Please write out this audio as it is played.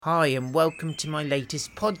Hi and welcome to my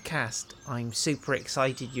latest podcast. I'm super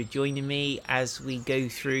excited you're joining me as we go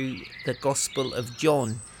through the Gospel of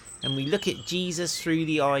John and we look at Jesus through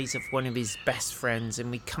the eyes of one of his best friends, and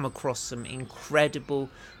we come across some incredible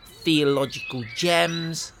theological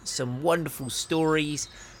gems, some wonderful stories,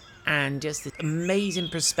 and just this amazing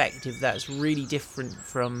perspective that's really different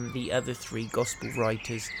from the other three Gospel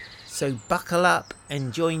writers. So buckle up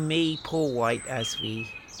and join me, Paul White, as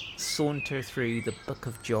we saunter through the book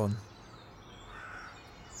of John.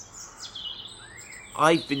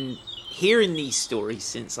 I've been hearing these stories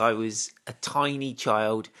since I was a tiny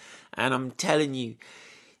child, and I'm telling you,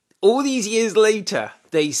 all these years later,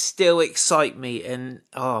 they still excite me. And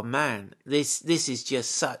oh man, this is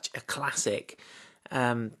just such a classic.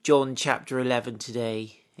 John chapter 11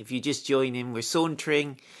 today. If you just join in, we're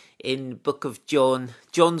sauntering in the book of John,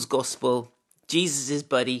 John's Gospel, Jesus'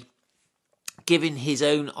 buddy, giving his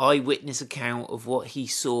own eyewitness account of what he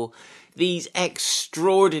saw. These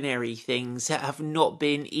extraordinary things that have not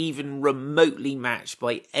been even remotely matched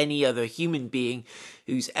by any other human being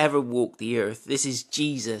who's ever walked the earth. This is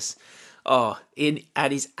Jesus,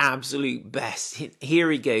 at his absolute best.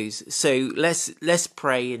 Here he goes. So let's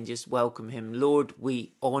pray and just welcome him. Lord,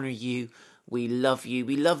 we honor you. We love you.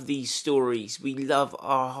 We love these stories. We love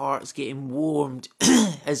our hearts getting warmed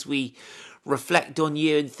as we reflect on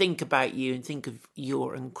you and think about you and think of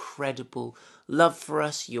your incredible love for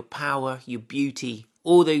us, your power, your beauty,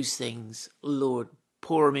 all those things. Lord,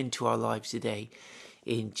 pour them into our lives today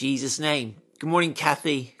in Jesus' name. Good morning,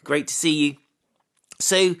 Kathy. Great to see you.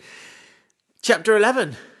 So, chapter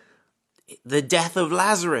 11, the death of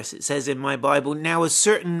Lazarus. It says in my Bible, now a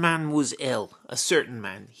certain man was ill. A certain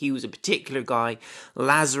man. He was a particular guy,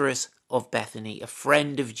 Lazarus of Bethany, a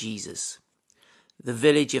friend of Jesus. The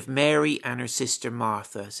village of Mary and her sister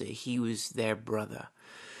Martha. So he was their brother.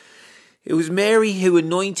 It was Mary who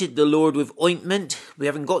anointed the Lord with ointment. We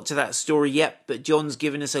haven't got to that story yet, but John's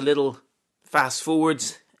given us a little fast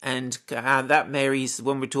forwards, and that Mary is the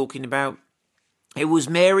one we're talking about. It was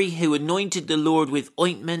Mary who anointed the Lord with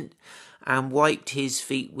ointment and wiped his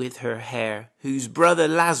feet with her hair, whose brother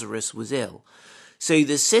Lazarus was ill. So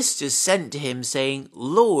the sisters sent to him, saying,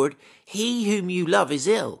 Lord, he whom you love is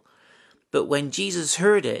ill. But when Jesus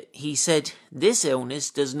heard it, he said, this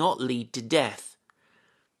illness does not lead to death.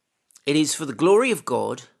 It is for the glory of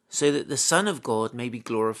God, so that the Son of God may be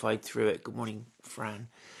glorified through it. Good morning, Fran.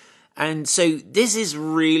 And so this is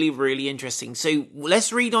really, really interesting. So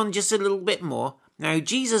let's read on just a little bit more. Now,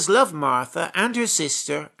 Jesus loved Martha and her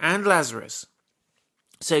sister and Lazarus.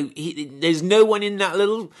 So there's no one in that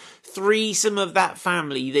little threesome of that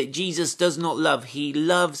family that Jesus does not love. He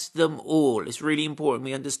loves them all. It's really important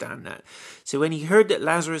we understand that. So when he heard that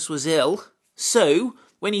Lazarus was ill,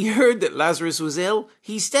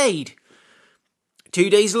 he stayed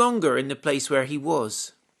 2 days longer in the place where he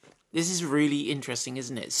was. This is really interesting,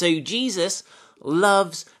 isn't it? So Jesus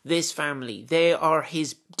loves this family. They are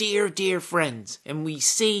his dear, dear friends. And we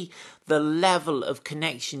see the level of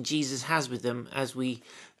connection Jesus has with them as we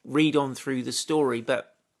read on through the story.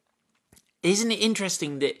 But isn't it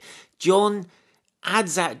interesting that John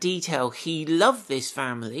adds that detail? He loved this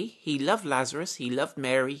family. He loved Lazarus. He loved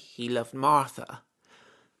Mary. He loved Martha.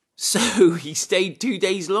 So he stayed 2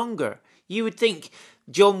 days longer. You would think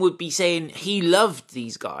John would be saying he loved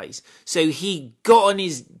these guys. So he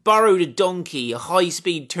borrowed a donkey, a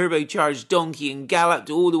high-speed turbocharged donkey, and galloped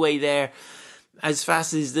all the way there as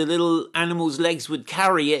fast as the little animal's legs would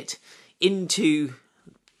carry it into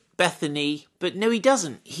Bethany. But no, he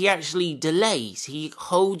doesn't. He actually delays. He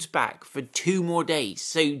holds back for 2 more days.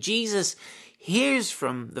 So Jesus hears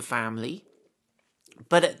from the family,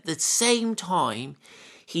 but at the same time,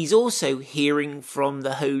 he's also hearing from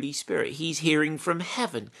the Holy Spirit. He's hearing from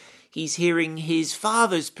heaven. He's hearing his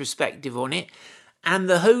Father's perspective on it. And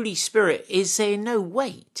the Holy Spirit is saying, no,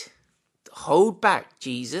 wait. Hold back,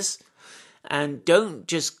 Jesus. And don't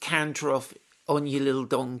just canter off on your little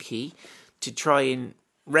donkey to try and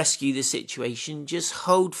rescue the situation. Just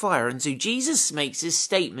hold fire. And so Jesus makes this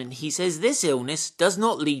statement. He says, this illness does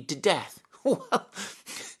not lead to death. Well,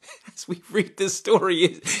 as we read the story,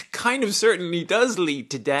 it kind of certainly does lead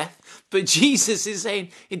to death. But Jesus is saying,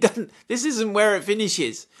 it doesn't. This isn't where it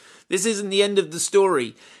finishes. This isn't the end of the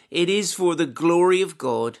story. It is for the glory of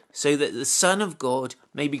God, so that the Son of God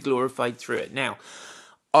may be glorified through it. Now,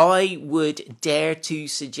 I would dare to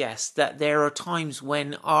suggest that there are times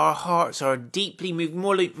when our hearts are deeply moved.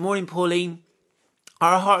 Morning, Pauline.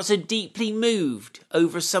 Our hearts are deeply moved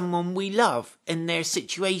over someone we love and their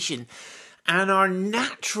situation. And our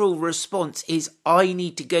natural response is, I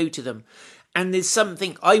need to go to them. And there's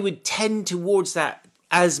something I would tend towards that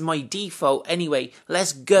as my default anyway,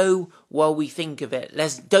 let's go while we think of it.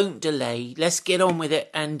 Don't delay. Let's get on with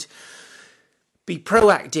it and be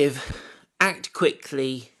proactive, act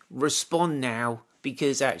quickly, respond now,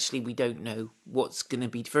 because actually we don't know what's going to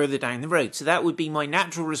be further down the road. So that would be my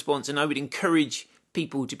natural response, and I would encourage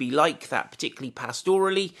people to be like that, particularly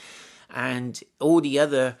pastorally and all the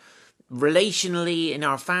other relationally in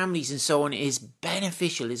our families and so on. Is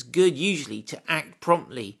beneficial, is good usually to act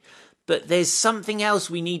promptly. But there's something else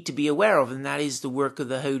we need to be aware of, and that is the work of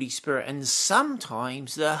the Holy Spirit. And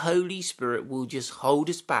sometimes the Holy Spirit will just hold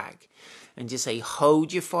us back and just say,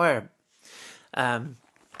 hold your fire.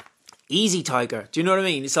 Easy, tiger. Do you know what I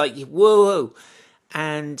mean? It's like, whoa.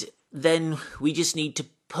 And then we just need to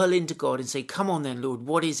pull into God and say, come on then, Lord,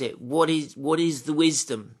 what is it? What is the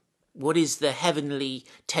wisdom? What is the heavenly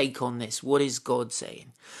take on this? What is God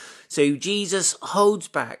saying? So Jesus holds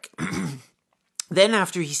back. Then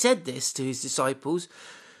after he said this to his disciples,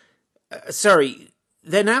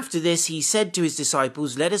 then after this he said to his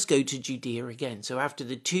disciples, let us go to Judea again. So after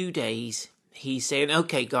the 2 days, he's saying,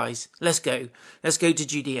 okay, guys, let's go to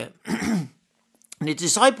Judea. And the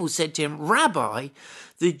disciples said to him, Rabbi,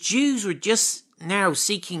 the Jews were just now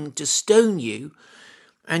seeking to stone you,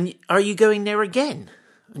 and are you going there again?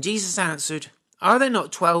 And Jesus answered, are there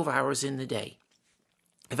not 12 hours in the day?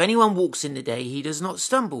 If anyone walks in the day, he does not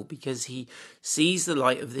stumble, because he sees the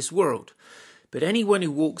light of this world. But anyone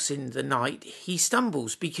who walks in the night, he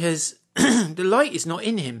stumbles, because the light is not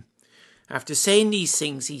in him. After saying these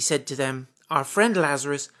things, he said to them, our friend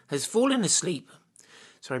Lazarus has fallen asleep.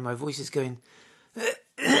 Sorry, my voice is going,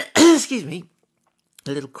 excuse me,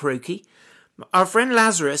 a little croaky. Our friend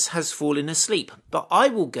Lazarus has fallen asleep, but I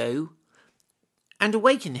will go and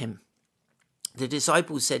awaken him. The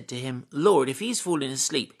disciples said to him, Lord, if he has fallen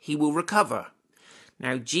asleep, he will recover.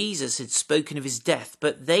 Now Jesus had spoken of his death,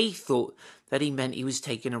 but they thought that he meant he was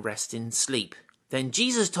taking a rest in sleep. Then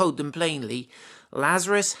Jesus told them plainly,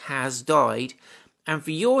 Lazarus has died, and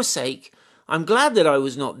for your sake, I'm glad that I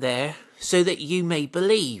was not there, so that you may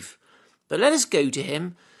believe. But let us go to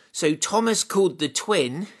him. So Thomas, called the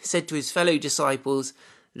twin, said to his fellow disciples,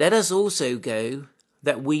 let us also go,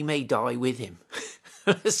 that we may die with him.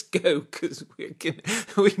 Let's go, because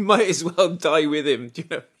we might as well die with him, you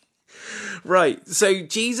know. Right, so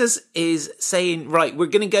Jesus is saying, right, we're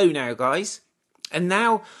going to go now, guys. And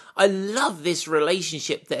now I love this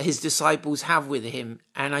relationship that his disciples have with him.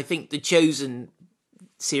 And I think the Chosen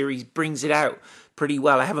series brings it out pretty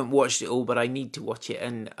well. I haven't watched it all, but I need to watch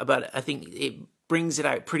it. But I think it brings it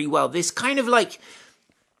out pretty well. This kind of like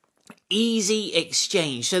easy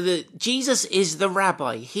exchange. So that Jesus is the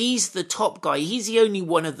rabbi. He's the top guy. He's the only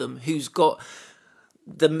one of them who's got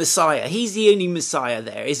the Messiah. He's the only Messiah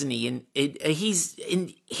there, isn't he? And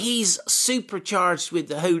he's supercharged with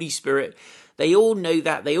the Holy Spirit. They all know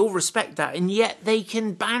that. They all respect that. And yet they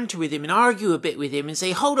can banter with him and argue a bit with him and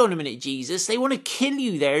say, hold on a minute, Jesus. They want to kill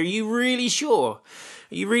you there. Are you really sure?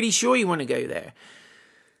 Are you really sure you want to go there?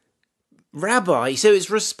 Rabbi, so it's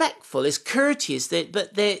respectful, it's courteous,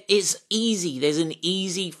 but it's easy. There's an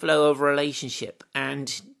easy flow of relationship,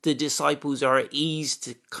 and the disciples are at ease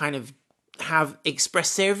to kind of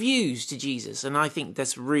express their views to Jesus. And I think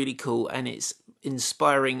that's really cool, and it's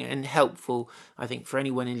inspiring and helpful, I think, for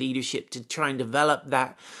anyone in leadership to try and develop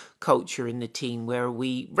that culture in the team where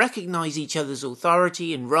we recognize each other's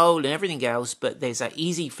authority and role and everything else, but there's that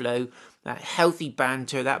easy flow, that healthy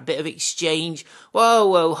banter, that bit of exchange.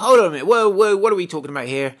 Whoa, hold on a minute. Whoa, what are we talking about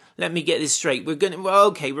here? Let me get this straight. We're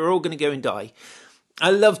all going to go and die.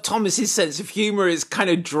 I love Thomas's sense of humor. It's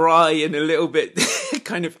kind of dry and a little bit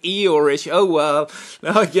kind of Eeyore-ish. Oh, well,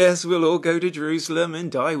 I guess we'll all go to Jerusalem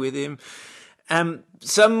and die with him.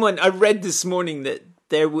 I read this morning that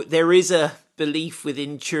there is a belief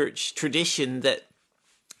within church tradition that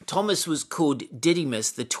Thomas was called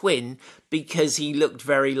Didymus, the twin, because he looked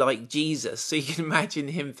very like Jesus. So you can imagine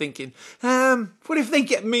him thinking, what if they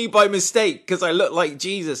get me by mistake because I look like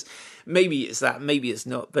Jesus? Maybe it's that, maybe it's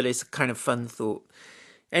not, but it's a kind of fun thought.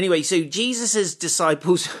 Anyway, so Jesus'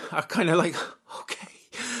 disciples are kind of like,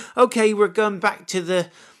 okay, we're going back to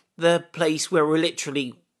the place where we're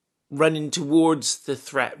literally running towards the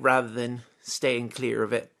threat rather than staying clear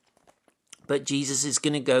of it. But Jesus is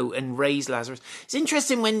going to go and raise Lazarus. It's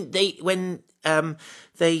interesting when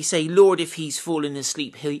they say, Lord, if he's fallen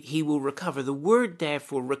asleep, he will recover. The word there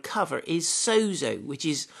for recover is sozo, which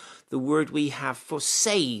is the word we have for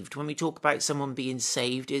saved. When we talk about someone being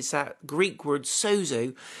saved, it's that Greek word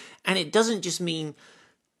sozo. And it doesn't just mean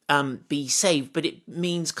be saved, but it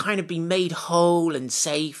means kind of be made whole and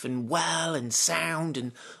safe and well and sound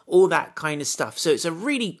and all that kind of stuff. So it's a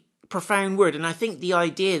really profound word. And I think the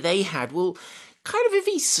idea they had, well, kind of if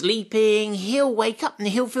he's sleeping, he'll wake up and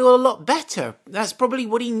he'll feel a lot better. That's probably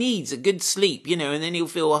what he needs, a good sleep, and then he'll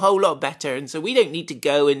feel a whole lot better. And so we don't need to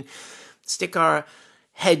go and stick our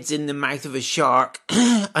heads in the mouth of a shark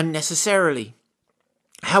unnecessarily.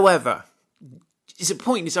 However, it's a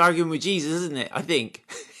pointless arguing with Jesus, isn't it? I think.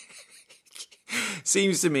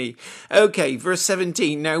 Seems to me. Okay, verse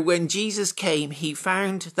 17. Now, when Jesus came, he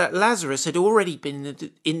found that Lazarus had already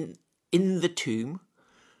been in the tomb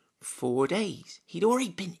 4 days. He'd already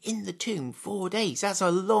been in the tomb 4 days. That's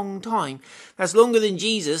a long time. That's longer than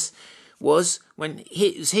Jesus was when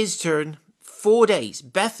it was his turn. 4 days.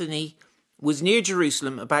 Bethany was near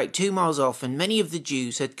Jerusalem, about 2 miles off, and many of the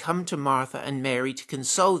Jews had come to Martha and Mary to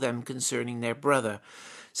console them concerning their brother.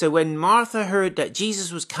 So when Martha heard that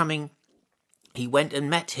Jesus was coming, he went and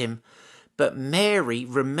met him, but Mary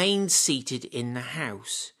remained seated in the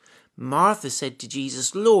house. Martha said to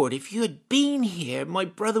Jesus, Lord, if you had been here, my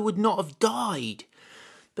brother would not have died.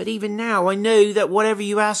 But even now I know that whatever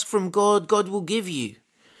you ask from God, God will give you.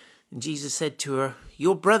 And Jesus said to her,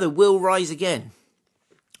 your brother will rise again.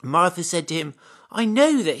 Martha said to him, I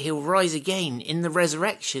know that he'll rise again in the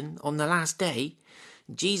resurrection on the last day.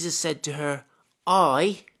 Jesus said to her,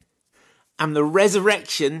 I am the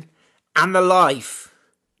resurrection and the life.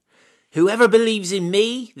 Whoever believes in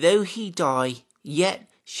me, though he die, yet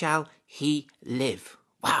shall he live.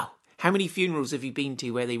 Wow. How many funerals have you been to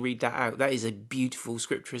where they read that out? That is a beautiful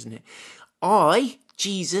scripture, isn't it?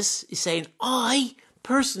 Jesus is saying, I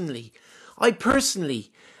personally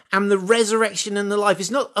am the resurrection and the life.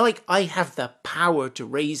 It's not like I have the power to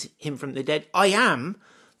raise him from the dead. I am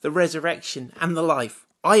the resurrection and the life.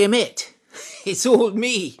 I am it. It's all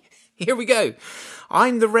me. Here we go.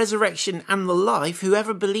 I'm the resurrection and the life.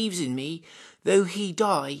 Whoever believes in me, though he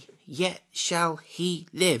die, yet shall he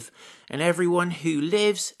live. And everyone who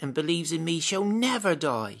lives and believes in me shall never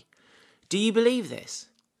die. Do you believe this?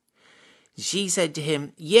 She said to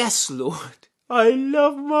him, yes, Lord. I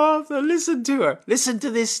love Martha. Listen to her. Listen to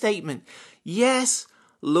this statement. Yes,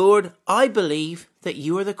 Lord, I believe that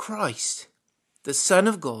you are the Christ, the Son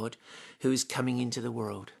of God, who is coming into the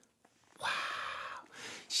world. Wow.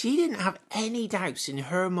 She didn't have any doubts in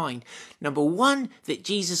her mind. Number one, that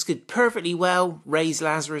Jesus could perfectly well raise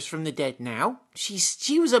Lazarus from the dead now.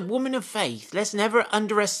 She was a woman of faith. Let's never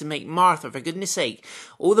underestimate Martha, for goodness sake.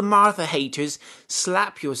 All the Martha haters,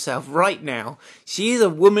 slap yourself right now. She is a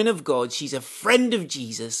woman of God. She's a friend of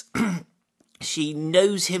Jesus. She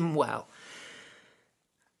knows him well.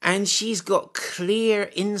 And she's got clear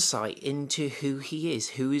insight into who he is,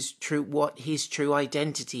 who is true, what his true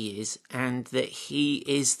identity is, and that he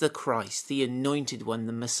is the Christ, the anointed one,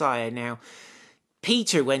 the Messiah. Now,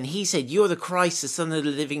 Peter, when he said, you're the Christ, the Son of the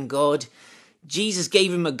living God, Jesus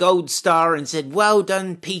gave him a gold star and said, well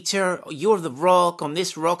done, Peter, you're the rock. On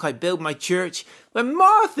this rock I build my church. When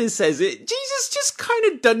Martha says it, Jesus just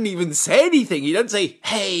kind of doesn't even say anything. He doesn't say,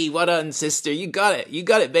 hey, well done, sister, you got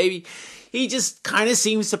it, baby. He just kind of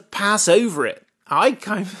seems to pass over it. I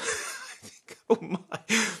kind of think, oh my,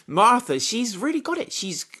 Martha, she's really got it.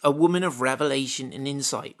 She's a woman of revelation and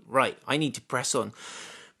insight. Right, I need to press on.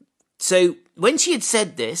 So when she had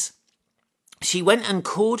said this, she went and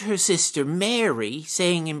called her sister Mary,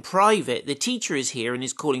 saying in private, the teacher is here and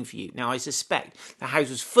is calling for you. Now I suspect the house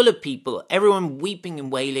was full of people, everyone weeping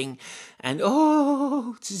and wailing, and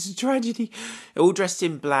oh, this is a tragedy. All dressed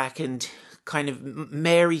in black, and kind of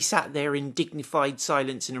Mary sat there in dignified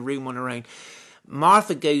silence in a room on her own.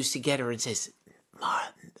 Martha goes to get her and says,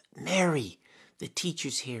 Mary, the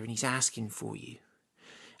teacher's here and he's asking for you.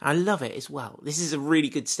 I love it as well. This is a really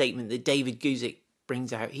good statement that David Guzik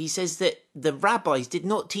brings out. He says that the rabbis did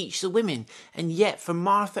not teach the women, and yet for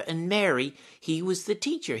Martha and Mary, he was the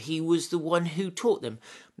teacher. He was the one who taught them.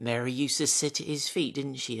 Mary used to sit at his feet,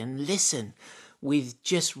 didn't she, and listen with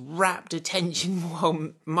just rapt attention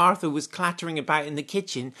while Martha was clattering about in the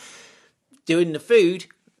kitchen doing the food.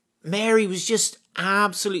 Mary was just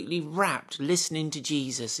absolutely rapt, listening to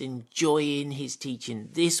Jesus, enjoying his teaching.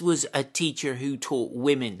 This was a teacher who taught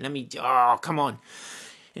women. Come on.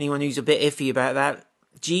 Anyone who's a bit iffy about that,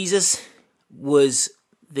 Jesus was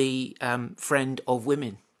the friend of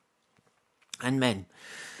women and men.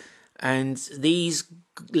 And these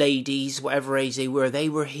ladies, whatever age they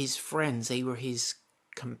were his friends. They were his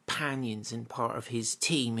companions and part of his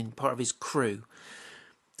team and part of his crew.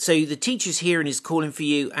 So the teacher's here and is calling for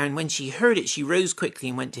you. And when she heard it, she rose quickly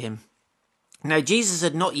and went to him. Now, Jesus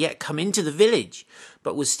had not yet come into the village,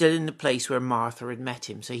 but was still in the place where Martha had met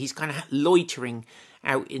him. So he's kind of loitering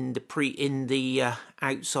out in the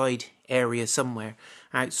outside area somewhere,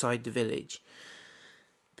 outside the village.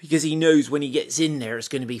 Because he knows when he gets in there, it's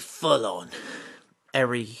going to be full on.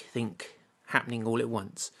 Everything happening all at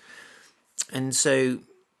once. And so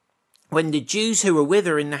when the Jews who were with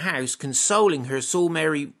her in the house, consoling her, saw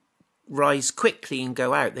Mary rise quickly and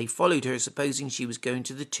go out, they followed her, supposing she was going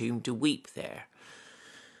to the tomb to weep there.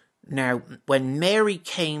 Now, when Mary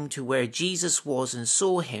came to where Jesus was and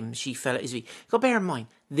saw him, she fell at his feet. Got to bear in mind,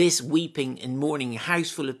 this weeping and mourning, a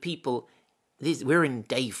house full of people, we're in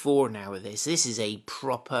day 4 now of this. This is a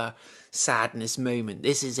proper sadness moment.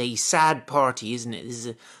 This is a sad party, isn't it? This is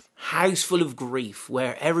a house full of grief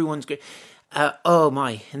where everyone's oh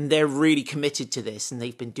my, and they're really committed to this, and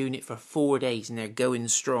they've been doing it for 4 days, and they're going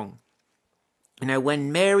strong. Now,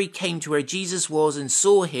 when Mary came to where Jesus was and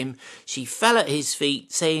saw him, she fell at his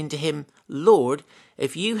feet, saying to him, Lord,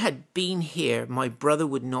 if you had been here, my brother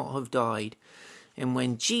would not have died. And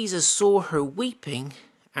when Jesus saw her weeping,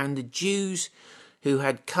 and the Jews who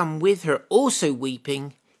had come with her also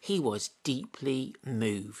weeping, he was deeply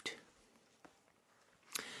moved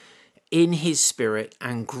in his spirit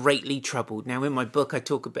and greatly troubled. Now, in my book, I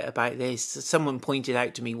talk a bit about this. Someone pointed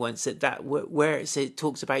out to me once that where it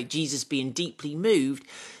talks about Jesus being deeply moved,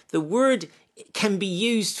 the word can be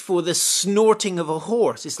used for the snorting of a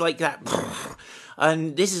horse. It's like that.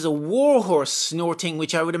 And this is a war horse snorting,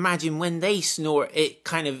 which I would imagine when they snort, it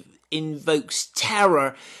kind of invokes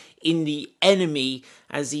terror in the enemy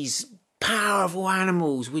as these powerful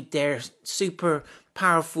animals with their super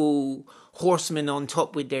powerful horsemen on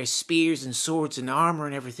top with their spears and swords and armor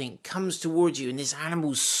and everything comes towards you, and this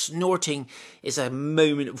animal snorting is a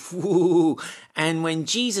moment of whoo. And when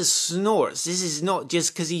Jesus snorts, this is not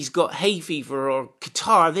just because he's got hay fever or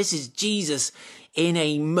catarrh. This is Jesus in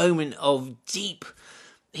a moment of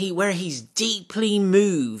where he's deeply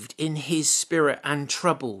moved in his spirit and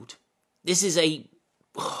troubled. This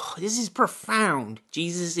is profound.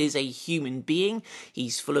 Jesus is a human being.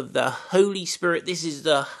 He's full of the Holy Spirit. This is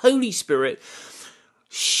the Holy Spirit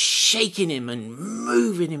shaking him and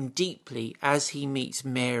moving him deeply as he meets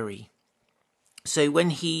Mary. So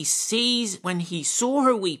when he saw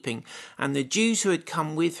her weeping, and the Jews who had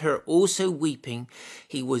come with her also weeping,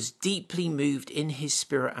 he was deeply moved in his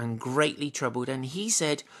spirit and greatly troubled. And he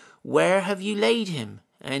said, Where have you laid him?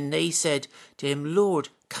 And they said to him, Lord,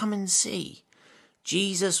 come and see.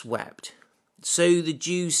 Jesus wept. So the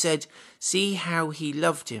Jews said, See how he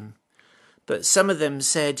loved him. But some of them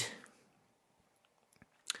said,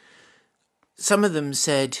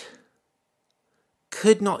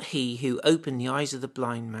 Could not he who opened the eyes of the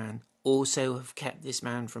blind man also have kept this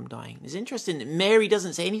man from dying? It's interesting that Mary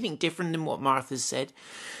doesn't say anything different than what Martha said.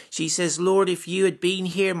 She says, Lord, if you had been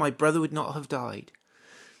here, my brother would not have died.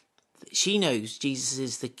 She knows Jesus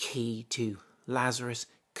is the key to Lazarus,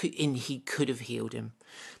 and he could have healed him.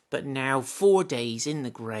 But now, 4 days in the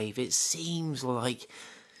grave, it seems like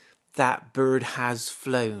that bird has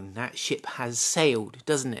flown, that ship has sailed,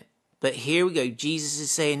 doesn't it? But here we go, Jesus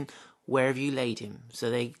is saying, Where have you laid him? So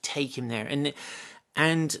they take him there.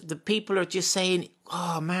 And the people are just saying,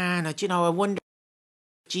 Oh man, I wonder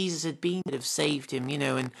if Jesus had been, could have saved him,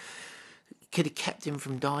 and could have kept him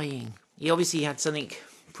from dying. He obviously had something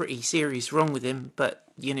pretty serious wrong with him, but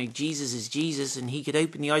Jesus is Jesus, and he could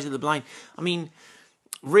open the eyes of the blind. I mean,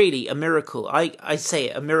 really, a miracle. I say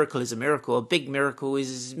it, a miracle is a miracle. A big miracle is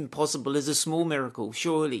as impossible as a small miracle.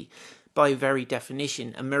 Surely, by very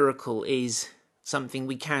definition, a miracle is something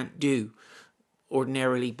we can't do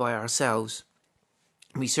ordinarily by ourselves.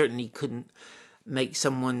 We certainly couldn't make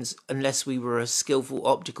unless we were a skillful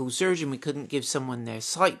optical surgeon, we couldn't give someone their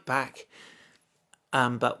sight back.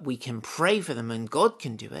 But we can pray for them, and God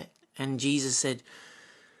can do it. And Jesus said,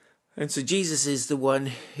 and so Jesus is the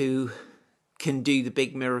one who can do the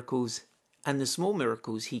big miracles and the small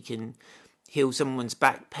miracles. He can heal someone's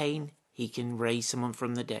back pain. He can raise someone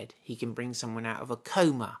from the dead. He can bring someone out of a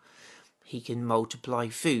coma. He can multiply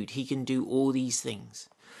food. He can do all these things.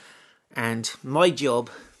 And my job,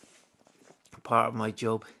 part of my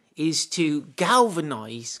job, is to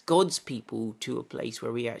galvanize God's people to a place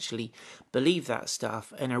where we actually believe that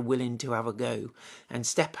stuff and are willing to have a go and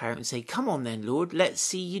step out and say, Come on then, Lord, let's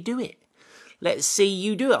see you do it. Let's see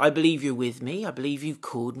you do it. I believe you're with me. I believe you've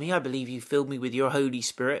called me. I believe you filled me with your Holy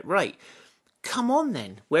Spirit. Right. Come on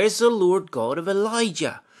then. Where's the Lord God of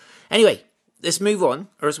Elijah? Anyway, let's move on,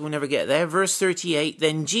 or else we'll never get there. Verse 38,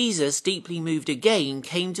 Then Jesus, deeply moved again,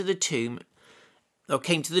 came to the tomb.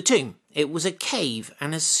 It was a cave,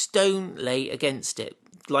 and a stone lay against it,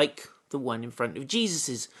 like the one in front of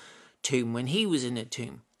Jesus' tomb when he was in a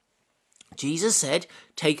tomb. Jesus said,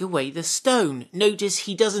 Take away the stone. Notice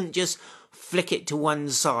he doesn't just flick it to one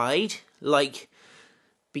side,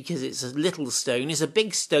 because it's a little stone. It's a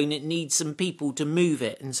big stone. It needs some people to move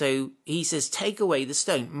it. And so he says, Take away the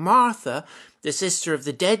stone. Martha The sister of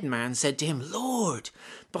the dead man said to him, Lord,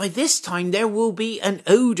 by this time there will be an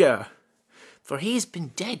odour, for he has been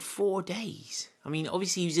dead 4 days. I mean,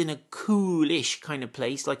 obviously he was in a coolish kind of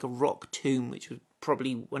place, like a rock tomb, which was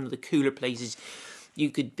probably one of the cooler places you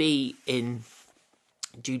could be in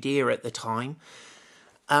Judea at the time.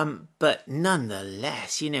 But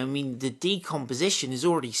nonetheless, the decomposition has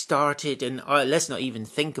already started, and let's not even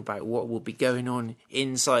think about what will be going on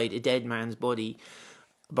inside a dead man's body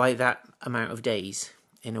by that amount of days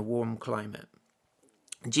in a warm climate.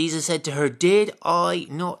 Jesus said to her, Did I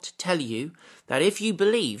not tell you that if you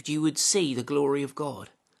believed, you would see the glory of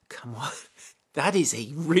God? Come on, that is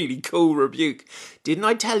a really cool rebuke. Didn't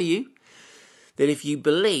I tell you that if you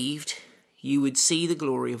believed, you would see the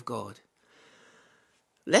glory of God?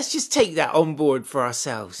 Let's just take that on board for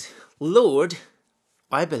ourselves. Lord,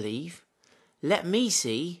 I believe. Let me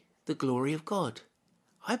see the glory of God.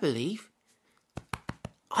 I believe.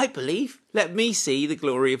 Let me see the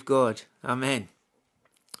glory of God. Amen.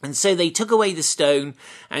 And so they took away the stone,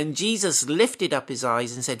 and Jesus lifted up his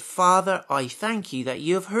eyes and said, Father, I thank you that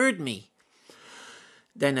you have heard me.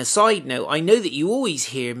 Then a side note, I know that you always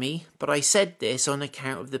hear me, but I said this on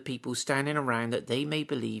account of the people standing around, that they may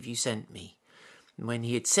believe you sent me. And when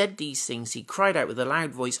he had said these things, he cried out with a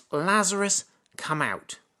loud voice, Lazarus, come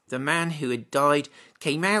out. The man who had died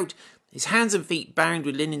came out, his hands and feet bound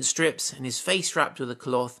with linen strips, and his face wrapped with a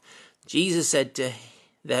cloth. Jesus said to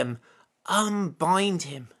them, Unbind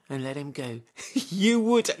him and let him go. You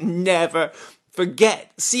would never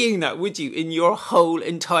forget seeing that, would you, in your whole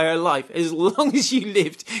entire life? As long as you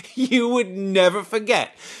lived, you would never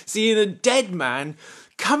forget seeing a dead man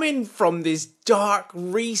coming from this dark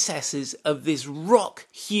recesses of this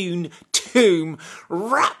rock-hewn tomb,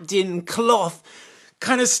 wrapped in cloth,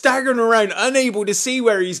 kind of staggering around, unable to see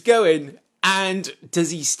where he's going. And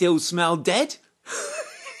does he still smell dead?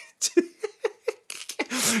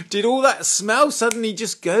 Did all that smell suddenly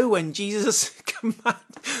just go when Jesus commanded?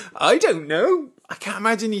 I don't know. I can't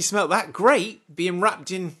imagine he smelled that great being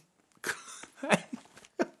wrapped in...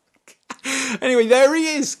 Anyway, there he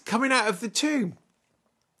is, coming out of the tomb,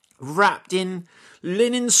 wrapped in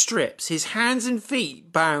linen strips, his hands and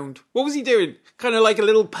feet bound. What was he doing? Kind of like a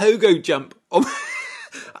little pogo jump.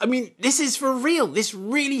 I mean, this is for real. This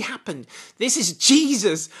really happened. This is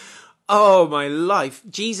Jesus. Oh, my life.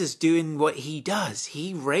 Jesus doing what he does.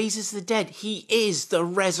 He raises the dead. He is the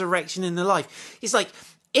resurrection and the life. It's like,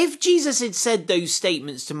 if Jesus had said those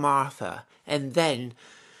statements to Martha, and then,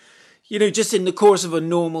 just in the course of a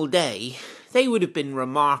normal day, they would have been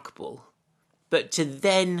remarkable. But to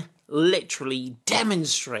then literally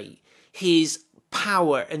demonstrate his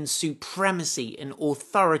power and supremacy and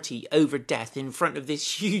authority over death in front of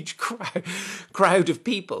this huge crowd of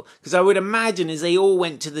people. Because I would imagine as they all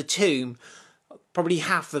went to the tomb, probably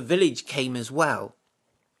half the village came as well.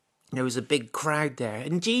 There was a big crowd there.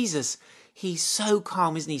 And Jesus, he's so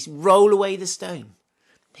calm, isn't he? Roll away the stone.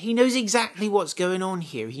 He knows exactly what's going on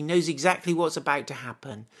here. He knows exactly what's about to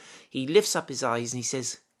happen. He lifts up his eyes and he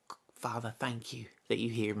says, Father, thank you that you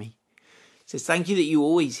hear me. He says, thank you that you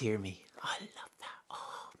always hear me. I love that.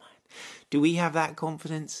 Oh, man. Do we have that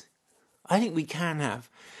confidence? I think we can have.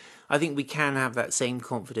 I think we can have that same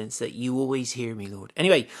confidence that you always hear me, Lord.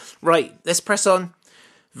 Anyway, right, let's press on.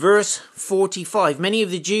 Verse 45, many of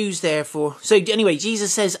the Jews therefore... So anyway,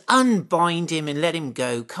 Jesus says, unbind him and let him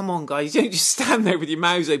go. Come on, guys, don't just stand there with your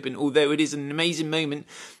mouths open, although it is an amazing moment.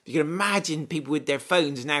 You can imagine people with their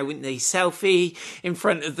phones now, wouldn't they? Selfie in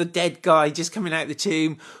front of the dead guy just coming out of the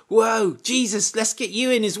tomb. Whoa, Jesus, let's get you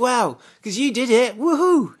in as well, because you did it.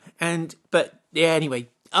 Woohoo! But yeah, anyway,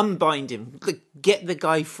 unbind him. Get the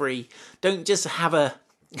guy free. Don't just have a...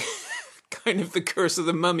 kind of the curse of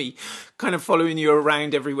the mummy kind of following you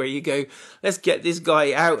around everywhere you go. Let's get this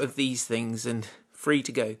guy out of these things and free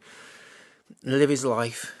to go and live his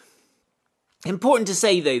life. Important to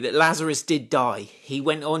say, though, that Lazarus did die. He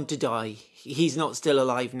went on to die. He's not still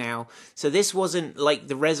alive now. So this wasn't like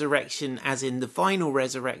the resurrection as in the final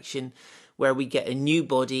resurrection where we get a new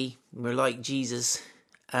body. We're like Jesus.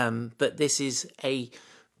 But this is a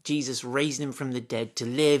Jesus raising him from the dead to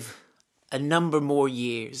live a number more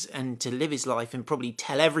years and to live his life and probably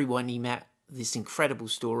tell everyone he met this incredible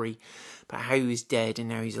story about how he was dead and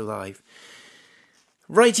now he's alive.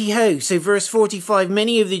 Righty-ho, so verse 45,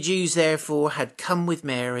 many of the Jews therefore had come with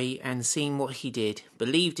Mary and seen what he did,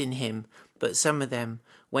 believed in him, but some of them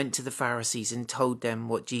went to the Pharisees and told them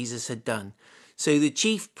what Jesus had done. So the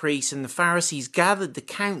chief priests and the Pharisees gathered the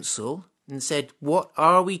council and said, what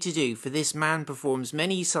are we to do? For this man performs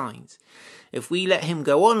many signs. If we let him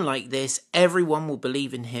go on like this, everyone will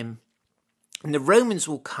believe in him. And the Romans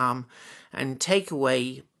will come and take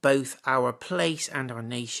away both our place and our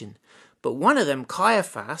nation. But one of them,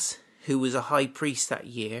 Caiaphas, who was the high priest that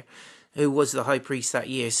year,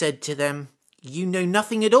 said to them, "You know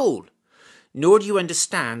nothing at all, nor do you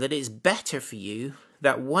understand that it is better for you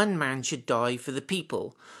that one man should die for the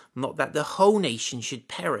people, not that the whole nation should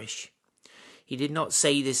perish." He did not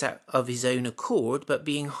say this out of his own accord, but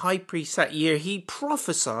being high priest that year, he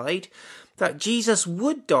prophesied that Jesus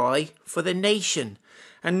would die for the nation,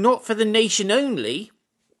 and not for the nation only,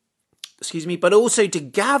 but also to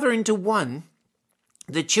gather into one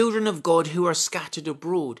the children of God who are scattered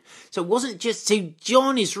abroad. So it wasn't just, so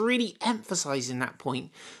John is really emphasizing that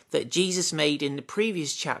point that Jesus made in the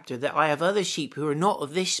previous chapter, that I have other sheep who are not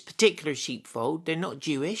of this particular sheepfold. They're not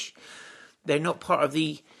Jewish. They're not part of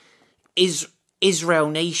the Israel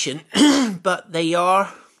nation, but they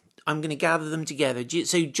are, I'm going to gather them together.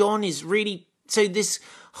 So John is really, so this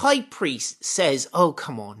high priest says, oh,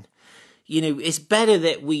 come on. It's better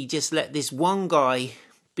that we just let this one guy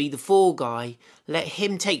be the fall guy, let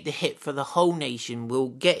him take the hit for the whole nation. We'll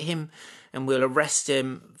get him and we'll arrest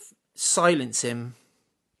him, silence him.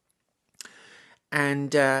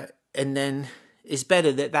 And then it's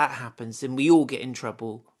better that happens than we all get in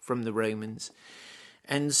trouble from the Romans.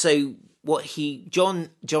 And so what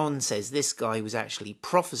John says, this guy was actually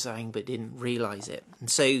prophesying but didn't realize it. And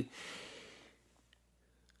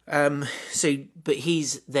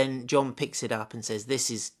John picks it up and says,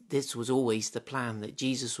 this was always the plan, that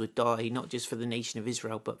Jesus would die, not just for the nation of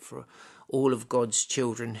Israel, but for all of God's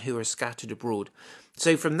children who are scattered abroad.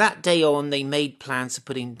 So from that day on, they made plans to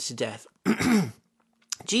put him to death.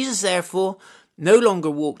 Jesus, therefore, no longer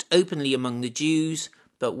walked openly among the Jews,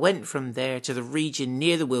 but went from there to the region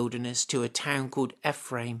near the wilderness to a town called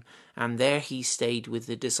Ephraim, and there he stayed with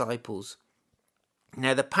the disciples.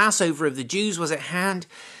 Now the Passover of the Jews was at hand,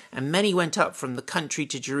 and many went up from the country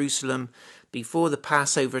to Jerusalem before the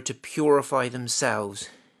Passover to purify themselves.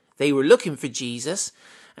 They were looking for Jesus,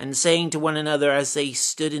 and saying to one another as they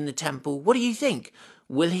stood in the temple, "What do you think?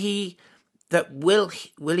 Will he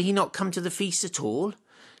not come to the feast at all?"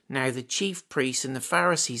 Now the chief priests and the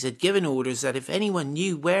Pharisees had given orders that if anyone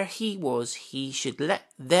knew where he was, he should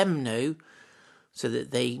let them know, so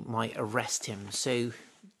that they might arrest him. So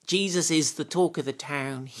Jesus is the talk of the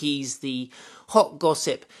town. He's the hot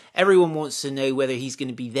gossip. Everyone wants to know whether he's going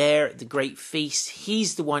to be there at the great feast.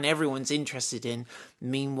 He's the one everyone's interested in.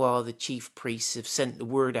 Meanwhile, the chief priests have sent the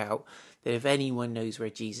word out that if anyone knows where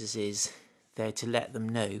Jesus is, they're to let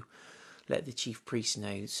the chief priests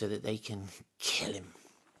know, so that they can kill him.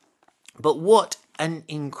 But what an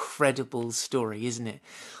incredible story, isn't it?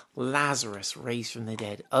 Lazarus raised from the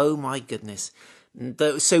dead. Oh my goodness.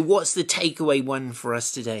 So what's the takeaway one for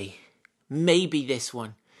us today? Maybe this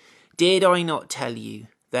one. Did I not tell you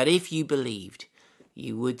that if you believed,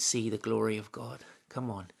 you would see the glory of God?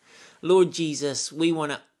 Come on. Lord Jesus, we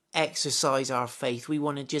want to exercise our faith. We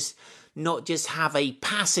want to not just have a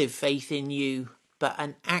passive faith in you, but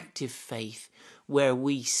an active faith where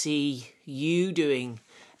we see you doing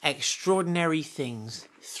extraordinary things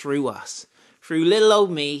through us, through little old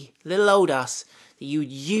me, little old us, that you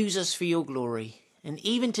would use us for your glory. And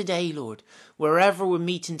even today, Lord, wherever we're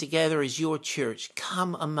meeting together as your church,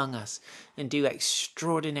 come among us and do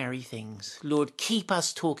extraordinary things. Lord, keep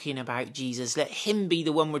us talking about Jesus. Let him be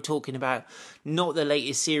the one we're talking about, not the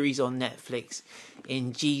latest series on Netflix.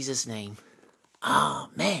 In Jesus' name,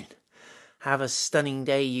 amen. Have a stunning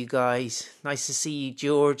day, you guys. Nice to see you,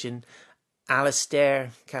 George and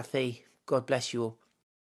Alistair, Kathy. God bless you all.